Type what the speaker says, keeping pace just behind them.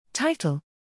Title: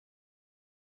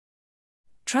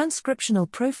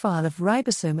 Transcriptional Profile of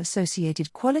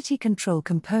Ribosome-Associated Quality Control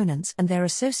Components and Their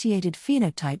Associated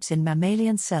Phenotypes in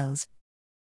Mammalian Cells.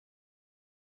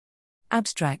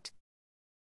 Abstract: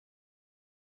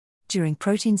 During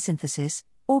protein synthesis,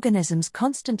 organisms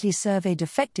constantly survey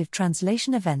defective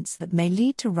translation events that may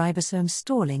lead to ribosome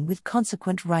stalling with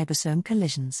consequent ribosome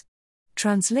collisions.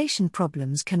 Translation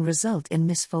problems can result in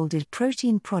misfolded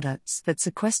protein products that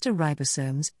sequester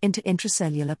ribosomes into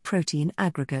intracellular protein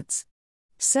aggregates.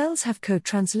 Cells have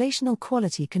co-translational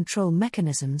quality control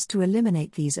mechanisms to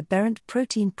eliminate these aberrant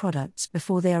protein products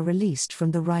before they are released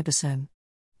from the ribosome.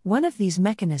 One of these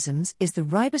mechanisms is the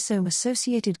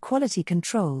ribosome-associated quality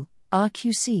control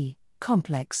 (RQC)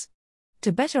 complex.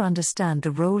 To better understand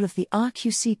the role of the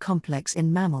RQC complex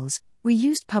in mammals, we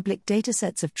used public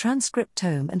datasets of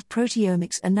transcriptome and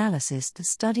proteomics analysis to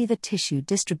study the tissue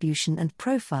distribution and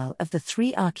profile of the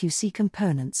three RQC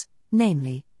components,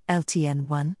 namely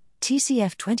LTN1,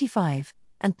 TCF25,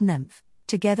 and NEMF,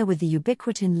 together with the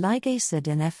ubiquitin ligase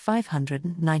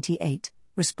NF598,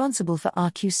 responsible for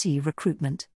RQC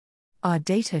recruitment. Our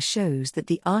data shows that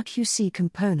the RQC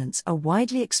components are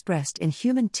widely expressed in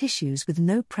human tissues with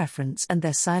no preference, and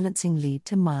their silencing lead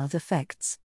to mild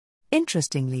effects.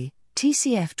 Interestingly,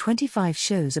 TCF25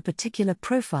 shows a particular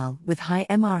profile with high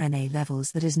mRNA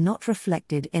levels that is not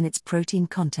reflected in its protein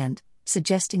content,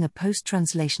 suggesting a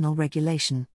post-translational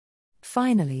regulation.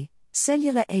 Finally,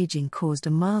 cellular aging caused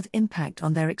a mild impact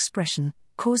on their expression,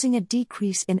 causing a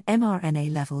decrease in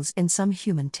mRNA levels in some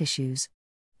human tissues.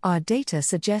 Our data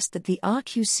suggest that the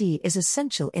RQC is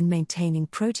essential in maintaining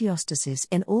proteostasis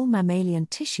in all mammalian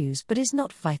tissues but is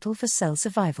not vital for cell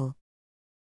survival.